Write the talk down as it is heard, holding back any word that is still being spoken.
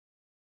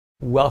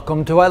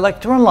Welcome to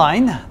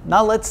iLectureOnline.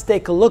 Now let's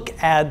take a look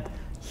at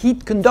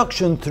heat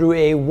conduction through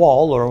a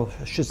wall, or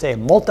I should say a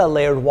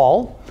multi-layered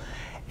wall.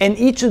 And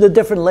each of the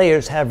different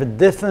layers have a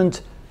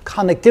different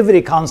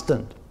conductivity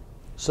constant.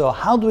 So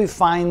how do we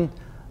find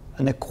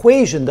an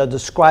equation that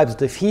describes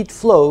the heat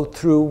flow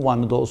through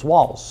one of those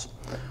walls?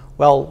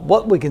 Well,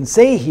 what we can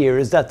say here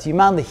is that the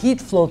amount of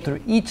heat flow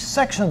through each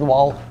section of the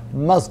wall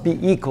must be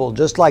equal.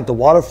 Just like the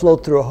water flow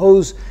through a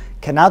hose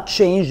cannot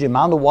change, the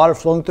amount of water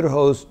flowing through the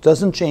hose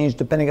doesn't change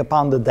depending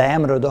upon the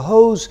diameter of the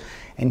hose.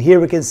 And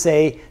here we can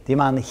say the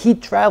amount of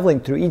heat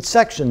traveling through each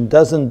section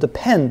doesn't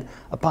depend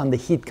upon the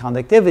heat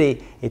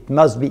conductivity. It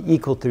must be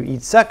equal through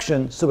each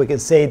section. So we can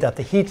say that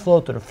the heat flow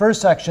to the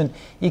first section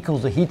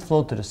equals the heat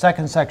flow to the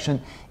second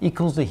section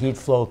equals the heat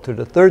flow to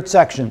the third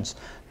sections.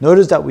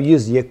 Notice that we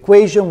use the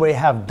equation where you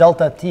have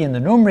delta T in the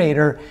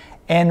numerator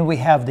and we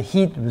have the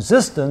heat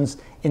resistance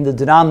in the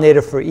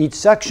denominator for each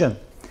section.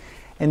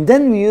 And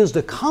then we use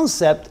the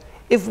concept,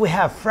 if we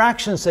have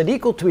fractions that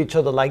equal to each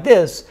other like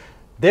this,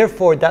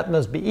 therefore that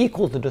must be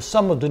equal to the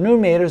sum of the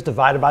numerators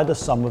divided by the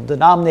sum of the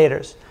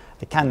denominators.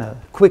 A kind of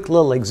quick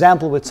little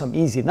example with some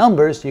easy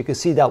numbers. You can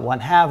see that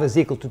 1/2 is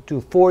equal to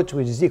 2/4,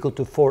 which is equal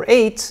to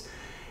 4/8.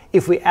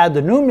 If we add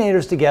the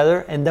numerators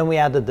together and then we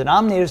add the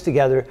denominators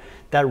together,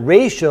 that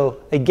ratio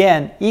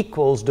again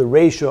equals the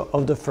ratio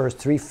of the first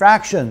three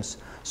fractions.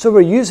 So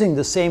we're using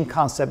the same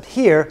concept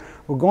here.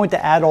 We're going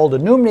to add all the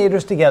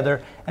numerators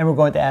together and we're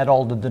going to add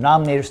all the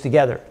denominators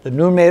together. The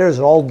numerators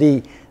are all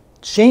the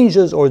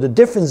changes or the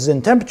differences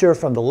in temperature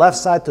from the left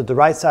side to the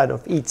right side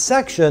of each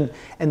section,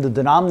 and the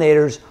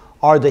denominators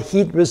are the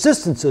heat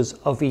resistances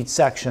of each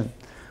section.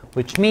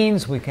 Which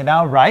means we can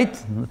now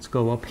write, let's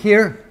go up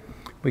here,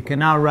 we can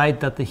now write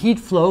that the heat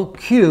flow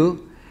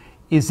Q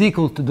is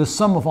equal to the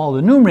sum of all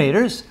the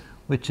numerators,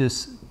 which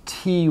is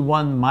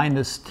T1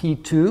 minus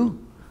T2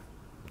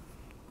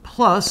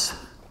 plus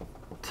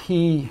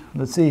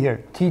let's see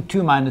here,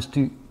 T2 minus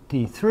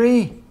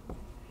T3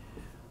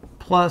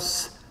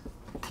 plus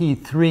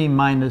T3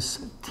 minus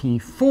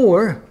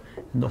T4,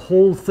 and the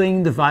whole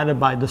thing divided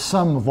by the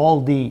sum of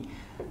all the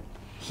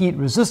heat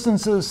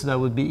resistances. That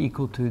would be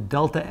equal to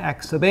delta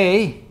X sub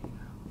A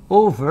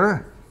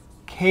over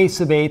K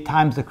sub A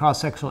times the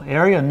cross-sectional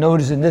area.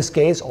 Notice in this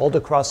case all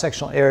the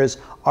cross-sectional areas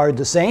are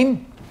the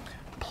same,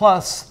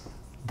 plus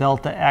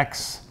delta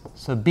X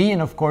sub B,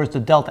 and of course the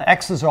delta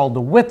X's are all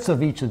the widths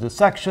of each of the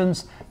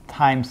sections,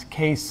 times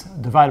K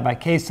divided by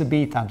K sub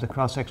B times the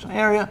cross-sectional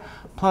area,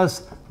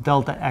 plus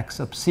delta X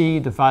sub C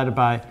divided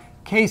by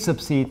K sub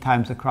C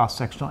times the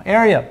cross-sectional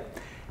area.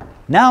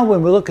 Now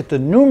when we look at the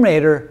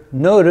numerator,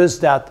 notice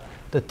that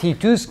the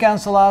T2's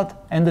cancel out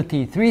and the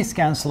T3's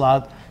cancel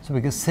out, so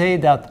we can say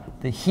that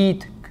the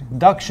heat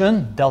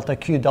conduction, delta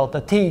Q,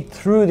 delta T,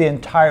 through the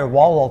entire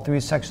wall, all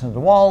three sections of the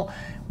wall,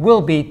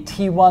 will be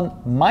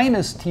T1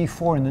 minus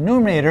T4 in the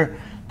numerator,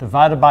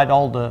 divided by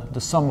all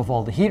the sum of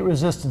all the heat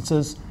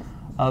resistances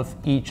of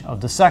each of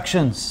the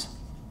sections.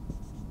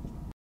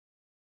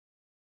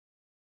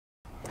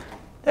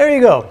 There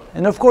you go.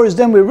 And of course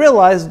then we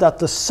realize that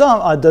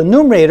the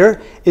numerator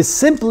is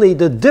simply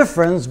the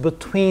difference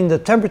between the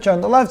temperature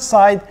on the left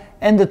side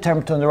and the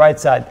temperature on the right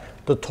side,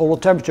 the total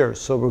temperature.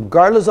 So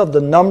regardless of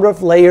the number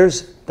of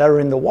layers that are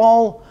in the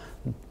wall,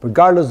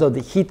 regardless of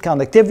the heat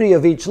conductivity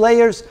of each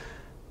layers,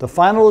 the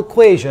final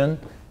equation,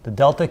 the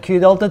delta Q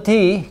delta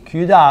T,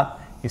 Q dot,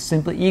 is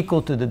simply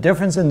equal to the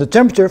difference in the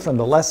temperature from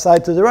the left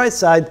side to the right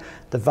side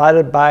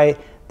divided by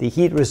the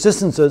heat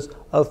resistances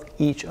of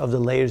each of the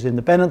layers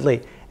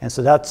independently. And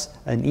so that's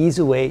an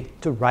easy way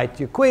to write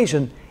the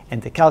equation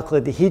and to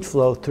calculate the heat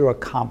flow through a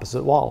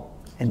composite wall.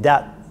 And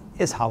that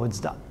is how it's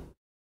done.